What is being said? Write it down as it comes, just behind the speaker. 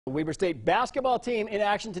The Weber State basketball team in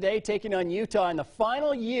action today, taking on Utah in the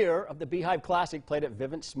final year of the Beehive Classic played at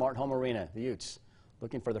Vivint Smart Home Arena. The Utes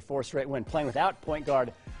looking for their fourth straight win, playing without point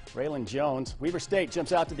guard Raylan Jones. Weber State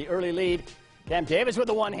jumps out to the early lead. Cam Davis with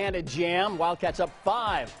a one-handed jam. Wildcats up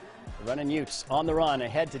 5. The running Utes on the run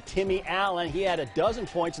ahead to Timmy Allen. He had a dozen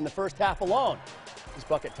points in the first half alone. His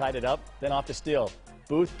bucket tied it up, then off to steal.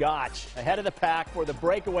 Booth Gotch ahead of the pack for the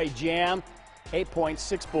breakaway jam. 8 points,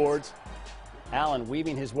 6 boards. Allen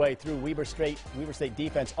weaving his way through Weber State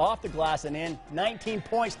defense off the glass and in. 19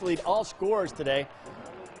 points to lead all scorers today.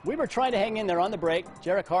 Weber trying to hang in there on the break.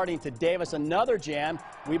 Jarek Harding to Davis, another jam.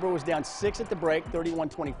 Weber was down 6 at the break,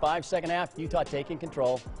 31-25. Second half, Utah taking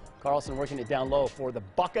control. Carlson working it down low for the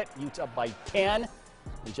bucket. Utes up by 10.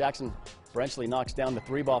 And Jackson Brenchley knocks down the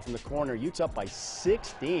 3 ball from the corner. Utes up by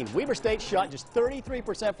 16. Weber State shot just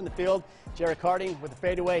 33% from the field. Jarek Harding with a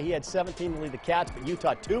fadeaway. He had 17 to lead the Cats, but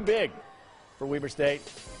Utah too big for Weber State.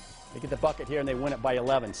 They get the bucket here and they win it by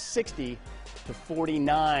 11,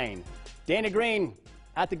 60-49. Dana Green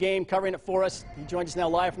at the game covering it for us. He joins us now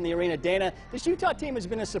live from the arena. Dana, this Utah team has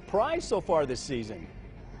been a surprise so far this season.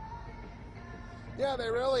 Yeah,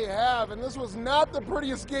 they really have, and this was not the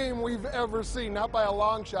prettiest game we've ever seen, not by a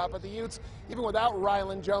long shot, but the Utes, even without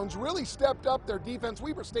Raylan Jones, really stepped up their defense.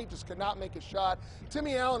 Weber State just could not make a shot.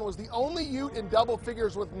 Timmy Allen was the only Ute in double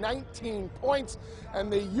figures with 19 points,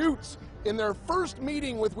 and the Utes, in their first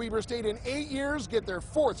meeting with Weber State in 8 years, get their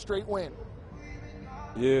 4th straight win.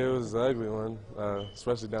 Yeah, it was an ugly one,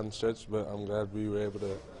 especially down the stretch, but I'm glad we were able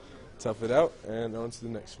to tough it out and on to the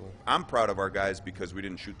next one. I'm proud of our guys because we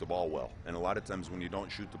didn't shoot the ball well. And a lot of times when you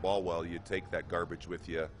don't shoot the ball well, you take that garbage with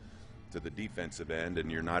you to the defensive end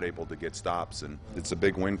and you're not able to get stops. And it's a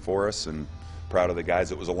big win for us and proud of the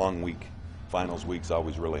guys. It was a long week. Finals week's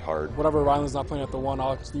always really hard. Whatever Ryland's not playing at the 1,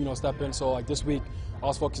 I'll step in. So like this week, I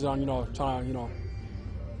was focused on trying to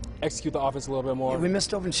execute the offense a little bit more. Yeah, we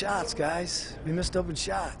missed open shots, guys. We missed open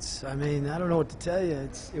shots. I mean, I don't know what to tell you.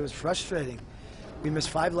 It was frustrating. We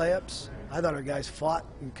missed 5 layups. I thought our guys fought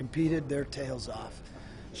and competed their tails off.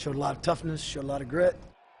 Showed a lot of toughness, showed a lot of grit.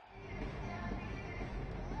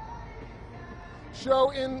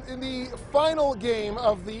 So in the final game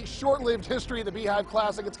of the short-lived history of the Beehive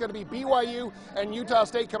Classic, it's going to be BYU and Utah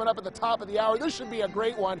State coming up at the top of the hour. This should be a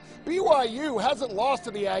great one. BYU hasn't lost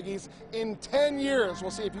to the Aggies in 10 years.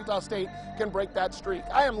 We'll see if Utah State can break that streak.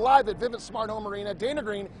 I am live at Vivint Smart Home Arena. Dana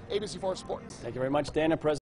Green, ABC4 Sports. Thank you very much, Dana.